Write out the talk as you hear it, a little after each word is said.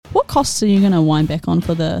costs are you going to wind back on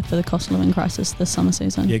for the cost of living crisis this summer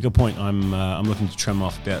season? Yeah, good point. I'm looking to trim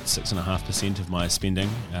off about 6.5% of my spending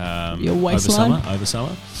Your waistline? over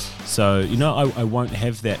summer. So, I won't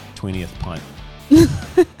have that 20th pint.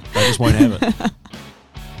 I just won't have it.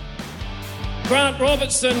 Grant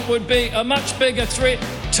Robertson would be a much bigger threat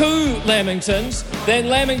to Lamingtons than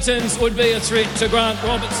Lamingtons would be a threat to Grant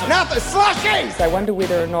Robertson. Not the slushies! I wonder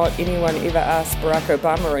whether or not anyone ever asked Barack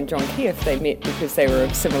Obama and John Key if they met because they were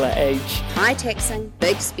of similar age. High taxing,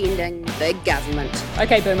 big spending, big government.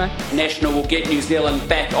 Okay, Boomer. National will get New Zealand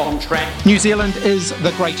back on track. New Zealand is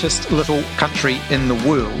the greatest little country in the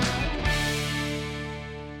world.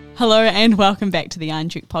 Hello and welcome back to the Iron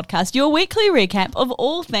Duke podcast, your weekly recap of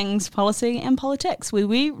all things policy and politics, where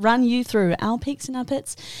we run you through our peaks and our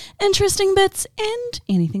pits, interesting bits, and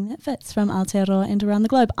anything that fits from Aotearoa and around the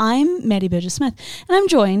globe. I'm Maddie Burgess-Smith, and I'm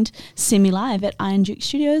joined semi-live at Iron Duke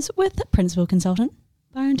Studios with principal consultant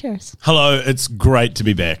Byron Terrace. Hello, it's great to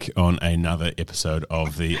be back on another episode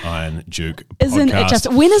of the Iron Duke podcast. Isn't it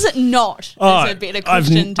just, when is it not? Is a better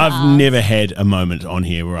question to I've ask. never had a moment on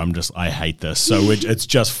here where I hate this. So it's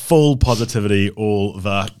just full positivity all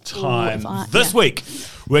the time. This week,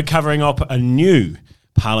 we're covering up a new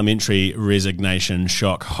parliamentary resignation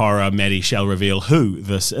shock horror. Maddie shall reveal who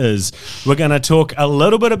this is. We're going to talk a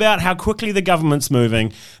little bit about how quickly the government's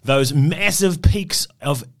moving, those massive peaks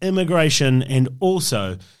of immigration, and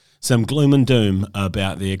also some gloom and doom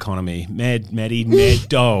about the economy. Maddie, mad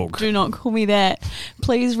dog. Do not call me that.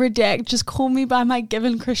 Please redact. Just call me by my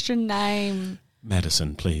given Christian name.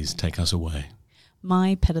 Madison, please take us away.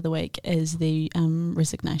 My pit of the week is the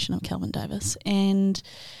resignation of Kelvin Davis, and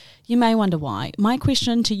you may wonder why. My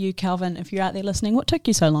question to you, Kelvin, if you're out there listening, what took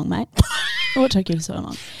you so long, mate? What took you so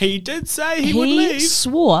long? He did say he would leave. He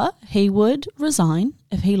swore he would resign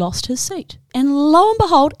if he lost his seat. And lo and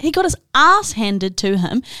behold, he got his ass handed to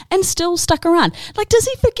him and still stuck around. Like, does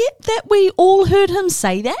he forget that we all heard him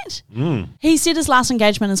say that? He said his last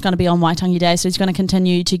engagement is going to be on Waitangi Day, so he's going to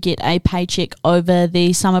continue to get a paycheck over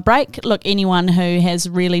the summer break. Look, anyone who has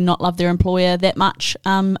really not loved their employer that much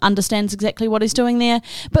understands exactly what he's doing there.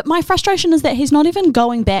 But my frustration is that he's not even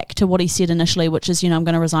going back to what he said initially, which is, I'm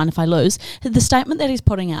going to resign if I lose. The statement that he's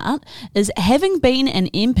putting out is, having been an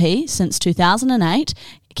MP since 2008,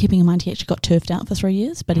 keeping in mind he actually got turfed out for 3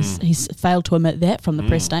 years, but he's failed to admit that from the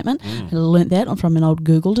press statement. I learnt that from an old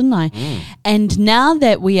Google, didn't I? And now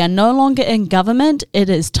that we are no longer in government, it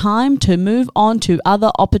is time to move on to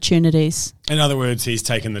other opportunities. In other words, he's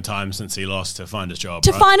taken the time since he lost to find his job,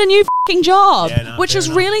 To find a new f***ing job, Yeah, no, which fair is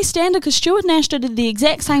enough. really standard, because Stuart Nash did the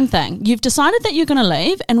exact same thing. You've decided that you're going to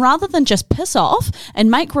leave, and rather than just piss off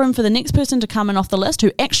and make room for the next person to come in off the list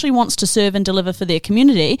who actually wants to serve and deliver for their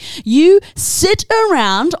community, you sit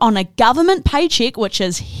around on a government paycheck, which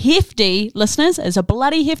is hefty, listeners, is a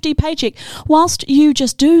bloody hefty paycheck, whilst you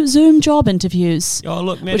just do Zoom job interviews. Oh,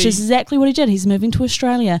 look, Maddie. Which is exactly what he did. He's moving to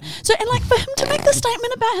Australia. So, and like, for him to make the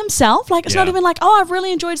statement about himself, like, it's not even like, oh, I've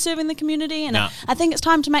really enjoyed serving the community and I think it's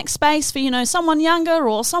time to make space for, someone younger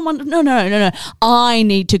or someone. No. I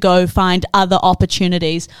need to go find other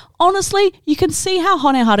opportunities. Honestly, you can see how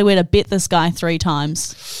hone Harawira bet this guy 3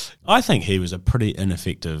 times. I think he was a pretty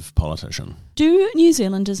ineffective politician. Do New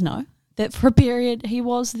Zealanders know that for a period he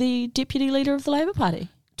was the deputy leader of the Labour Party?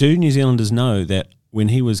 Do New Zealanders know that when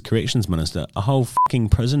he was corrections minister, a whole fucking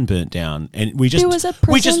prison burnt down, and we just There was a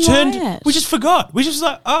prison riot. we just forgot. We just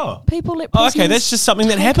like, People let okay, prisoners that's just something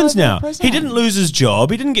that take happens over the now. prison. He didn't lose his job.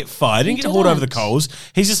 He didn't get fired. He didn't get hauled over the coals.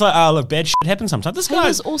 He's just like, look, bad shit happens sometimes. This He guy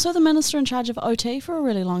was also the minister in charge of OT for a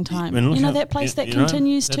really long time. And look how- that place that you know,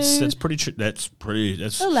 continues that's to pretty.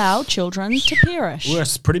 That's allow children to perish. well,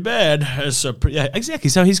 it's pretty bad. Yeah, exactly.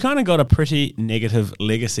 So he's kind of got a pretty negative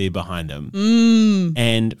legacy behind him.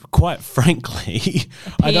 And quite frankly,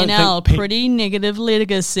 I don't P&L, think pretty negative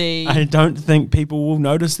legacy. I don't think people will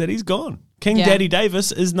notice that he's gone. King Yeah. Daddy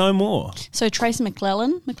Davis is no more. So Tracy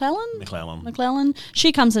McClellan,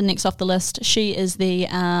 she comes in next off the list. She is the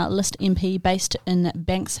list MP based in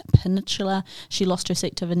Banks Peninsula. She lost her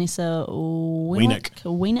seat to Vanessa Wienik.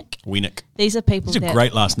 These are people These are that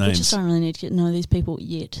great last we names. just don't really need to know these people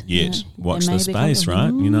yet. Watch They may the become space, right?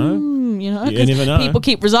 You know? You 'cause never know. People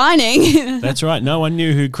keep resigning. That's right. No one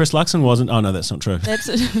knew who Chris Luxon wasn't. Oh, no, that's not true. That's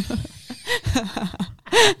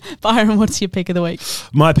Byron, what's your pick of the week?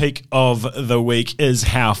 My peak of the week is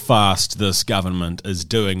how fast this government is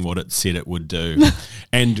doing what it said it would do.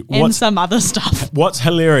 And some other stuff. What's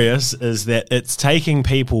hilarious is that it's taking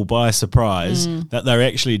people by surprise that they're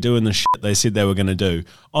actually doing the shit they said they were going to do.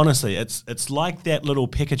 Honestly, it's like that little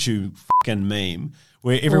Pikachu fucking meme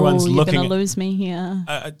where everyone's you're looking going to lose me here.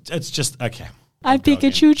 it's just, okay. I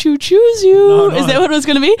Pikachu choose you. No. Is that what it was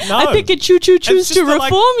going to be? No. I Pikachu choose to reform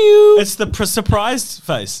like, you. It's the surprised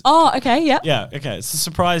face. Oh, okay, yep. Yeah, okay. It's the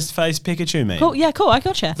surprised face Pikachu meme. Cool, yeah, cool, I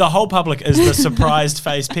gotcha. The whole public is the surprised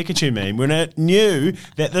face Pikachu meme when it knew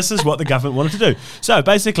that this is what the government wanted to do. So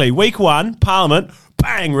basically, week 1, Parliament,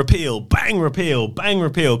 bang, repeal, bang, repeal, bang,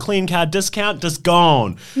 repeal. Clean car discount, just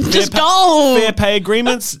gone. Just gone. Fair pay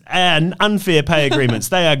agreements and unfair pay agreements,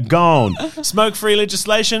 they are gone. Smoke-free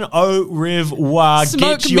legislation, au revoir.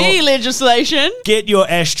 Smoke me legislation. Get your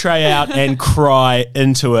ashtray out and cry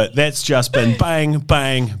into it. That's just been bang,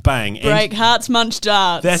 bang, bang. And Break hearts, munch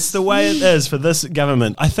darts. that's the way it is for this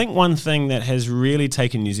government. I think one thing that has really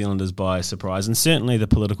taken New Zealanders by surprise, and certainly the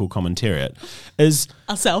political commentariat, is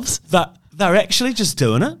ourselves. that they're actually just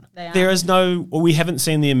doing it. They are. There is we haven't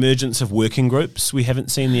seen the emergence of working groups. We haven't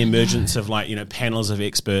seen the emergence of panels of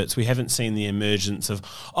experts. We haven't seen the emergence of,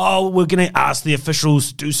 we're going to ask the officials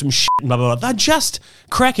to do some shit, blah, blah, blah. They're just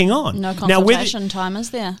cracking on. No consultation time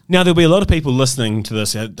is there. Now, there'll be a lot of people listening to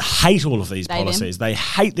this that hate all of these Them. policies. They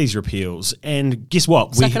hate these repeals. And guess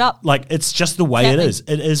what? Suck it up. It's just the way Exactly. it is.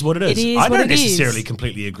 It is what it is. It is I what don't it is. necessarily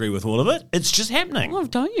completely agree with all of it. It's just happening. Oh,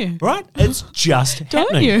 don't you? Right? It's just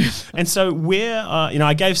Don't happening. you? And so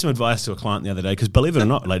I gave some advice to a client the other day because believe it or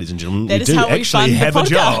not, ladies and gentlemen, That we is do how we actually fund the have a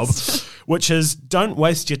job, podcast. which is don't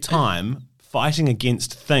waste your time fighting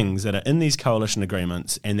against things that are in these coalition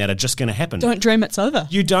agreements and that are just going to happen. Don't dream it's over.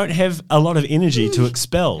 You don't have a lot of energy to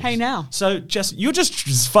expel. Hey, now. So you're just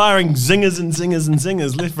firing zingers and zingers and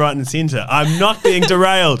zingers left, right and centre. I'm not being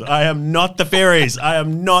derailed. I am not the ferries. I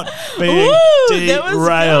am not being that was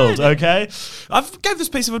derailed, good. okay? I've gave this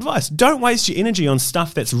piece of advice. Don't waste your energy on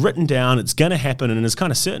stuff that's written down, it's going to happen and is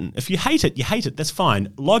kind of certain. If you hate it, you hate it. That's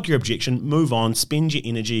fine. Log your objection, move on, spend your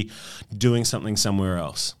energy doing something somewhere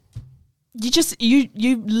else. You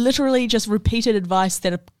literally just repeated advice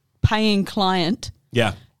that a paying client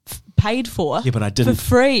Yeah. paid for. Yeah, but I didn't. For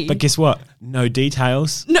free. But guess what? No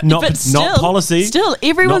details. No, not but still, not policy. Still,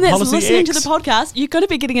 everyone not that's policy listening X. to the podcast, you're going to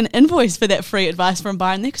be getting an invoice for that free advice from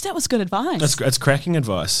Byron there because that was good advice. It's cracking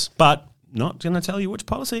advice. But not going to tell you which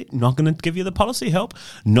policy, not going to give you the policy help,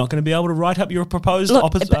 not going to be able to write up your proposed Look,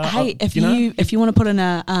 opposite. but hey, if you want to put in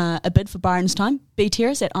a bid for Byron's time,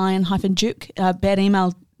 BTRS at iron-duke, bad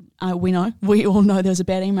email. We all know there's a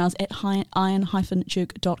bad emails at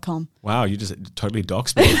iron-duke.com. Wow, you just totally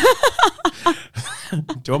doxed me. Do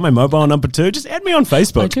you want my mobile number too? Just add me on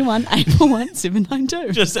Facebook.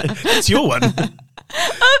 021-841-792. Just that's your one.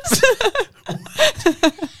 Oops.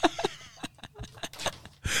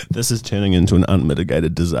 This is turning into an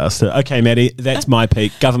unmitigated disaster. Okay, Maddie, that's my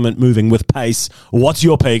peak. Government moving with pace. What's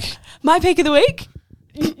your peak? My peak of the week?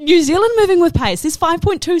 New Zealand moving with pace. There's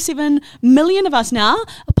 5.27 million of us now.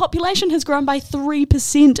 A population has grown by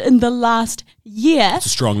 3% in the last year. It's a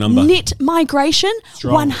strong number. Net migration,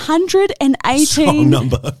 Strong.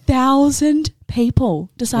 118,000 people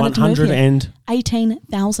decided to move here.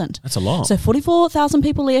 18,000. That's a lot. So 44,000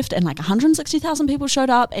 people left and like 160,000 people showed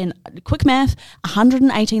up and quick math,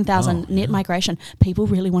 118,000 net migration. People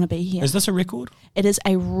really want to be here. Is this a record? It is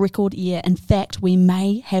a record year. In fact, we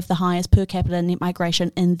may have the highest per capita net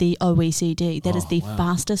migration in the OECD. That is the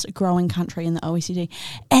fastest growing country in the OECD.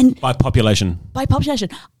 And By population. by population,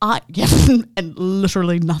 and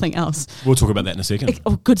literally nothing else. We'll talk about that in a second.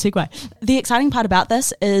 Good segue. The exciting part about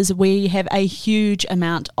this is we have a huge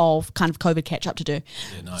amount of kind of COVID catch up to do. Yeah,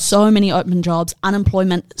 nice. So many open jobs,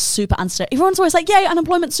 unemployment super unstable. Everyone's always like, yay,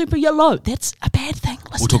 unemployment super low. That's a bad thing.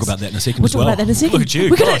 We'll talk about that in a second We'll as talk well. about that in a second. Look at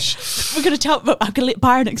you, We're gosh. We're going to tell, but I'm going to let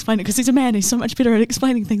Byron explain it because he's a man. He's so much better at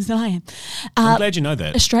explaining things than I am. I'm glad you know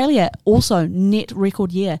that. Australia, also net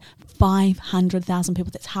record year, 500,000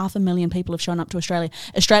 people. That's 500,000 people have shown up to Australia.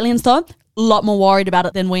 Australians, though, a lot more worried about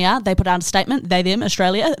it than we are. They put out a statement, they, them,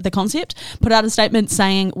 Australia, the concept, put out a statement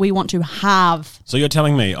saying we want to halve. So you're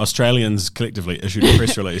telling me Australians collectively issued a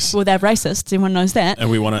press release Well, they're racists. Everyone knows that. and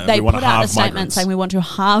we want to They put out a halve statement migrants. saying we want to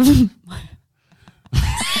halve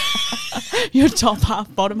your top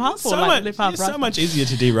half, bottom half, or like left half, right. so much easier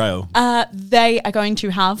to derail. They are going to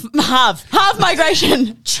halve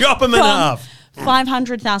migration. Chop them in from half.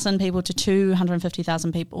 500,000 people to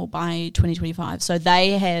 250,000 people by 2025. So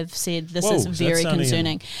they have said this Whoa, is so very that's only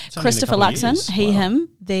concerning. it's only in a Christopher couple of Luxon, years. Wow. him,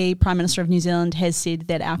 the Prime Minister of New Zealand, has said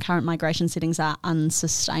that our current migration settings are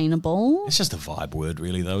unsustainable. It's just a vibe word,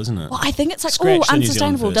 really, though, isn't it? Well, I think it's like, Scratch the New Zealand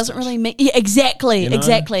unsustainable first doesn't touch. really mean... Yeah, exactly, You know,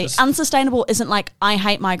 exactly. just- Unsustainable isn't like, I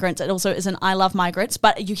hate migrants. It also isn't, I love migrants.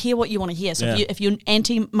 But you hear what you want to hear. So Yeah. if you're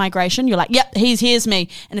anti-migration, you're like, yep, he hears me.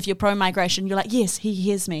 And if you're pro-migration, you're like, yes, he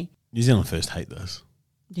hears me. New Zealand First hate this.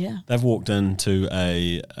 Yeah. They've walked into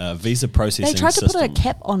a visa processing They tried to system. put a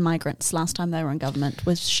cap on migrants last time they were in government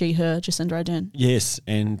with Jacinda Ardern. Yes,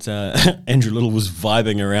 and Andrew Little was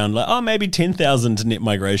vibing around like, maybe 10,000 net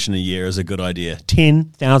migration a year is a good idea.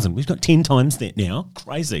 10,000. We've got 10 times that now.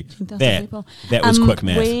 Crazy. 10,000 people. That was quick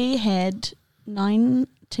math. We had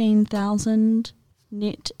 19,000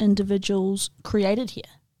 net individuals created here.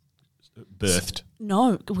 Birthed.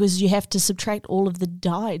 No, because you have to subtract all of the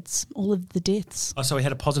dieds, all of the deaths. Oh, so we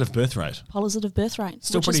had a positive birth rate. Positive birth rate,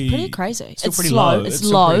 Still which pretty- is pretty crazy. still It's pretty slow. low. It's It's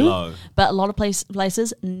still pretty low. but a lot of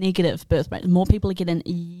places negative birth rate. More people are getting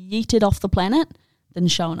yeeted off the planet than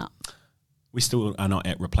showing up. We still are not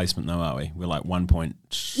at replacement though, are we? We're like 1 point...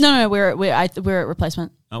 No, we're at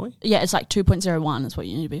replacement. Are we? Yeah, it's like 2.01 is what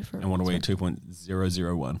you need to be for. And what are we at? replacement.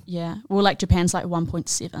 2.001. Yeah, well, like Japan's like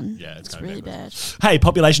 1.7. Yeah, it's it's kinda really bad. bad. Hey,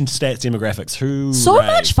 population stats, demographics. Hooray. So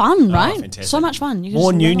much fun, right? Fantastic. So much fun. You can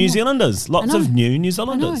More just new learn New more. Zealanders. Lots I know. of new New I know.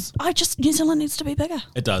 Zealanders. New Zealand needs to be bigger.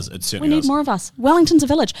 It does. It We certainly need does. more of us. Wellington's a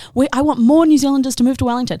village. I want more New Zealanders to move to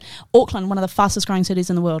Wellington. Auckland, one of the fastest growing cities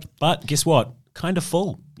in the world. But guess what? Kind of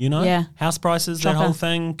full, you know? Yeah. House prices, Shocker. that whole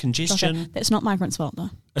thing, congestion. Shocker. That's not migrants' fault, though.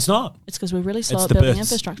 It's not. It's because we're really slow It's at the building births.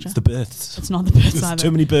 infrastructure. It's the births. It's not the births There's either.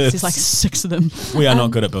 too many births. There's like 6 of them. We are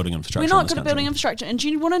not good at building infrastructure. We're in not this good at building country. infrastructure. And do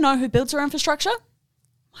you want to know who builds our infrastructure?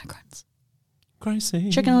 Migrants. Crazy.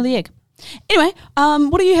 Chicken or the egg. Anyway,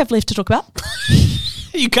 what do you have left to talk about?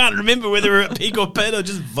 You can't remember whether we're at peak or pit or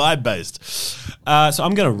just vibe based. So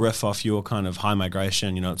I'm going to riff off your kind of high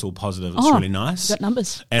migration. You know, it's all positive. It's really nice. Got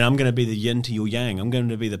numbers. And I'm going to be the yin to your yang. I'm going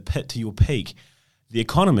to be the pit to your peak. The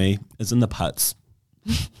economy is in the pits.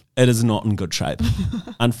 It is not in good shape.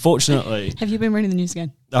 Unfortunately. Have you been reading the news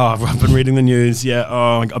again? Oh, I've been reading the news. Yeah.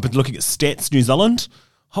 Oh, I've been looking at Stats New Zealand.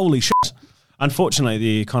 Holy shit. Unfortunately,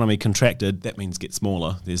 the economy contracted. That means get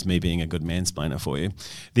smaller. There's me being a good mansplainer for you.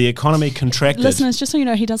 The economy contracted. Listeners, just so you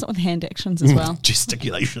know, he does it with hand actions as well.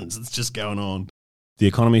 Gesticulations. It's just going on. The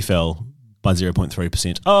economy fell by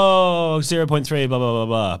 0.3%. Oh, 0.3, blah, blah, blah,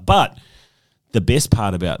 blah. But the best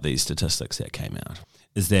part about these statistics that came out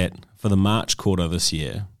is that for the March quarter this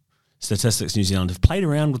year, Statistics New Zealand have played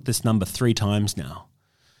around with this number 3 times now.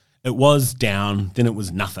 It was down, then it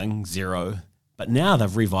was nothing, 0. But now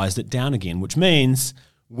they've revised it down again, which means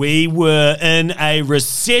we were in a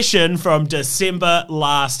recession from December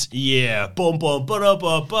last year. Boom, boom,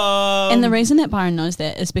 ba-da-ba-bum. And the reason that Byron knows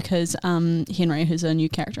that is because Henry, who's a new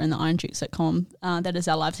character in the Iron Duke sitcom, That Is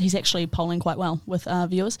Our Lives, he's actually polling quite well with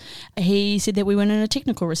viewers. He said that we went in a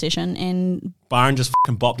technical recession, and Byron just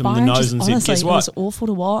fucking bopped him in Byron the nose just, and said, honestly, guess it what? was awful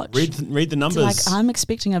to watch. Read the numbers. Like, I'm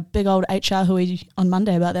expecting a big old HR hooey on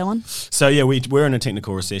Monday about that one. So yeah, we're in a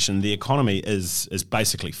technical recession. The economy is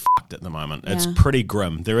basically fucked at the moment. It's Yeah. pretty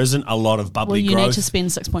grim. There isn't a lot of Well, bubbly you growth. need to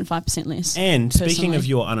spend 6.5% less. And speaking personally. of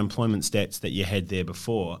your unemployment stats that you had there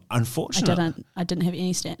before, unfortunately, I didn't have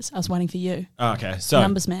any stats. I was waiting for you. Okay, so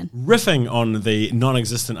Numbers man. riffing on the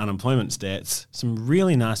non-existent unemployment stats, some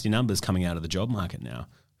really nasty numbers coming out of the job market now.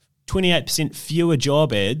 28% fewer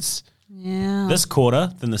job ads Yeah. this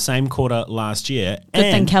quarter than the same quarter last year. Good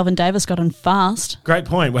thing And Kelvin Davis got in fast. great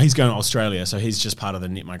point. Well, he's going to Australia, so he's just part of the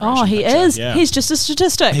net migration. Oh, he picture. is. Yeah. He's just a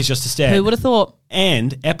statistic. He's just a stat. Who would have thought?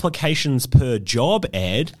 And applications per job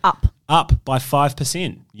ad up by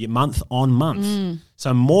 5% month on month.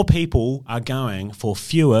 So more people are going for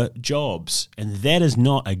fewer jobs, and that is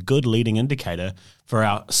not a good leading indicator for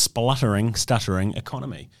our stuttering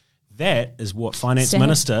economy. That is what Finance Sad.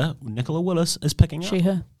 Minister Nicola Willis is picking up.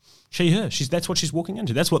 Her. Her. That's what she's walking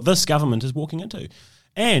into. That's what this government is walking into.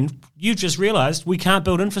 And you've just realised we can't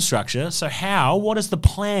build infrastructure. So what is the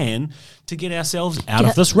plan to get ourselves out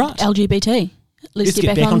of this rut? LGBT. Let's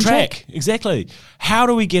get back on track. Exactly. How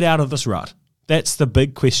do we get out of this rut? That's the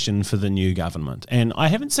big question for the new government. And I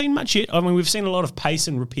haven't seen much yet. I mean, we've seen a lot of pace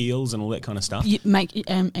and repeals and all that kind of stuff. You make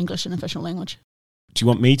English an official language. Do you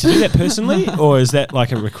want me to do that personally? Or is that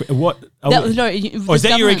like a or is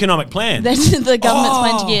that your economic plan? That's the government's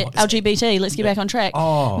plan to get LGBT. Let's get back on track.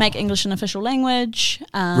 Oh. Make English an official language.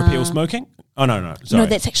 Repeal smoking? Oh, no. Sorry. No,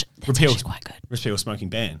 that's actually quite good. Repeal smoking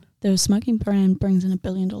ban. The smoking ban brings in $1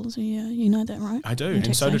 billion a year. You know that, right? I do. In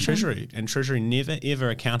And so did taxation. Treasury. And Treasury never, ever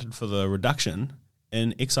accounted for the reduction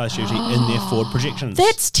in excise duty in their forward projections.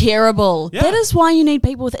 That's terrible. Yeah. That is why you need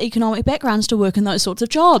people with economic backgrounds to work in those sorts of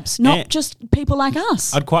jobs, not And just people like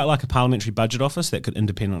us. I'd quite like a parliamentary budget office that could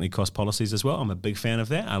independently cost policies as well. I'm a big fan of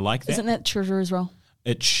that. I like that. Isn't that Treasurer's role?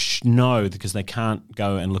 No, because they can't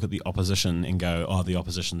go and look at the opposition and go, the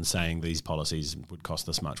opposition's saying these policies would cost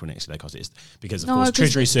this much when actually they cost this. Because, of course,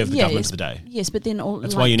 Treasury serve the government of the day. Yes, but then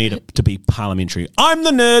That's why you need it to be parliamentary. I'm the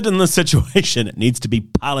nerd in this situation. It needs to be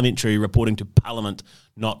parliamentary, reporting to Parliament,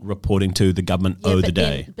 not reporting to the government the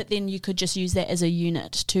day. But then you could just use that as a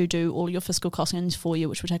unit to do all your fiscal costings for you,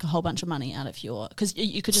 which would take a whole bunch of money out of your... Because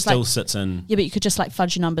you could just Still sits in... Yeah, but you could just like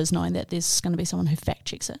fudge your numbers knowing that there's going to be someone who fact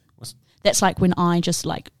checks it. That's like when I just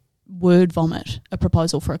like word vomit a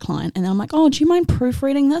proposal for a client and then I'm like, oh, do you mind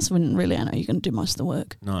proofreading this? When really I know you're going to do most of the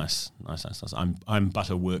work. Nice. I'm but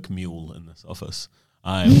a work mule in this office.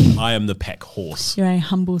 I am the pack horse. You're a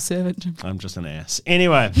humble servant. I'm just an ass.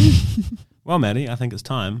 Anyway, well, Maddie, I think it's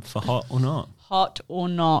time for Hot or Not. Hot or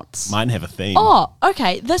Not. Mine have a theme. Oh,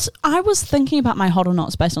 okay. I was thinking about my hot or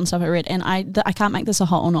nots based on stuff I read, and I can't make this a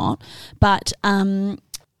hot or not, but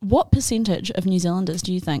what percentage of New Zealanders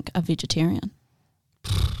do you think are vegetarian?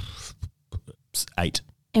 8.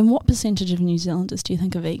 And what percentage of New Zealanders do you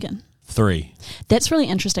think are vegan? 3. That's really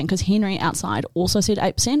interesting because Henry outside also said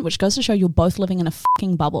 8%, which goes to show you're both living in a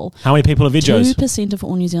fucking bubble. How many people are vegos? 2% of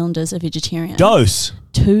all New Zealanders are vegetarian. Dose.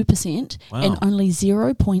 2%. Wow. And only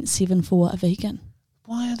 0.74 are vegan.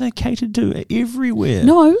 Why are they catered to everywhere?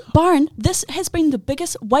 No, Byron, this has been the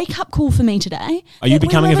biggest wake-up call for me today. Are you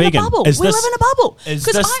becoming a vegan? We live in a bubble.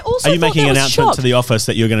 Because I also are you thought making an announcement to the office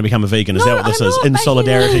that you're going to become a vegan? Is that what this is? In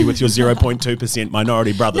solidarity with your 0.2%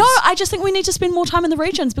 minority brothers? No, I just think we need to spend more time in the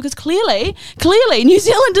regions because clearly, New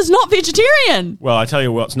Zealand is not vegetarian. Well, I tell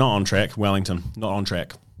you what's not on track. Wellington, not on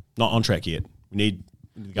track. Not on track yet. We need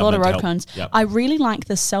a lot of road cones. Yep. I really like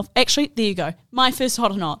this Actually, there you go. My first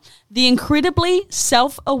hot or not. The incredibly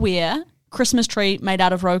self-aware Christmas tree made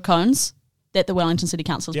out of road cones that the Wellington City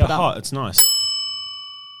Council has put up. It's nice.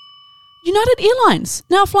 United Airlines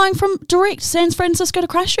now flying from direct San Francisco to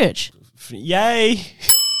Christchurch. Yay.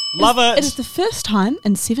 Love it. It is the first time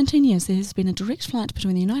in 17 years there has been a direct flight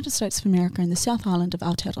between the United States of America and the South Island of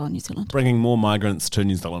Aotearoa, New Zealand. Bringing more migrants to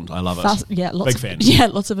New Zealand. I love it. Big fan. Yeah,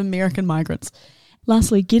 lots of American migrants.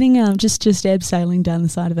 Lastly, getting just abseiling down the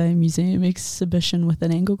side of a museum exhibition with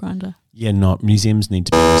an angle grinder. Yeah, museums need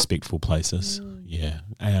to be respectful places. Yeah,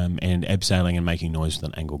 and abseiling and making noise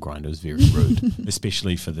with an angle grinder is very rude,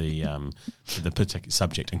 especially for the particular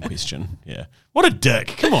subject in question. Yeah, what a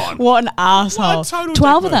dick! Come on, what an asshole! What a total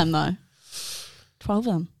 12 dick of them though. 12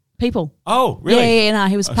 of them. People. Oh, really? Yeah, no,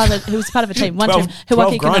 he was part of a team.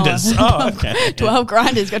 12 grinders. Oh, okay. 12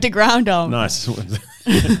 grinders got to ground on. Nice.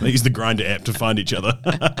 They use the Grinder app to find each other.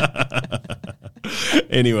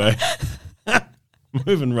 Anyway,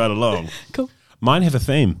 moving right along. Cool. Mine have a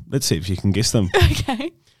theme. Let's see if you can guess them.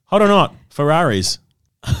 Okay. Hot or not? Ferraris.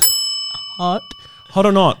 Hot. Hot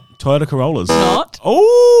or not? Toyota Corollas. Not.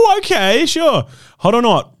 Oh, okay, sure. Hot or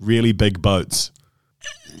not? Really big boats.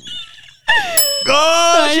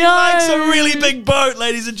 Oh, she likes a really big boat,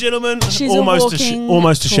 ladies and gentlemen. She's almost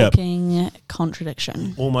a ship.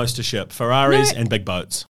 Contradiction. Almost a ship. Ferraris and big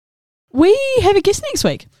boats. We have a guest next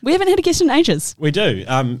week. We haven't had a guest in ages. We do.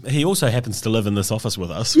 He also happens to live in this office with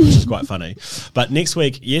us, which is quite funny. But next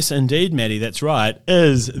week, yes, indeed, Maddie, that's right,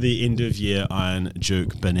 is the end of year Iron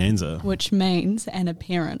Duke Bonanza, which means an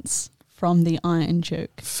appearance from the Iron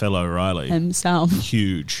Duke, Phil O'Reilly himself.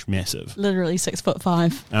 Huge, massive, literally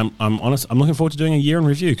 6'5". I'm honest. I'm looking forward to doing a year in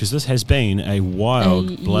review because this has been a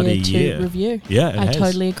wild, bloody year. Review. Yeah, I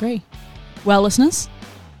totally agree. Well, listeners,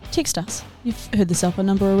 text us. You've heard the cell phone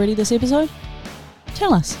number already this episode.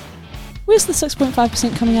 Tell us, where's the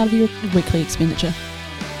 6.5% coming out of your weekly expenditure?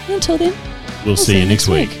 And until then, we'll see you next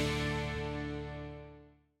week.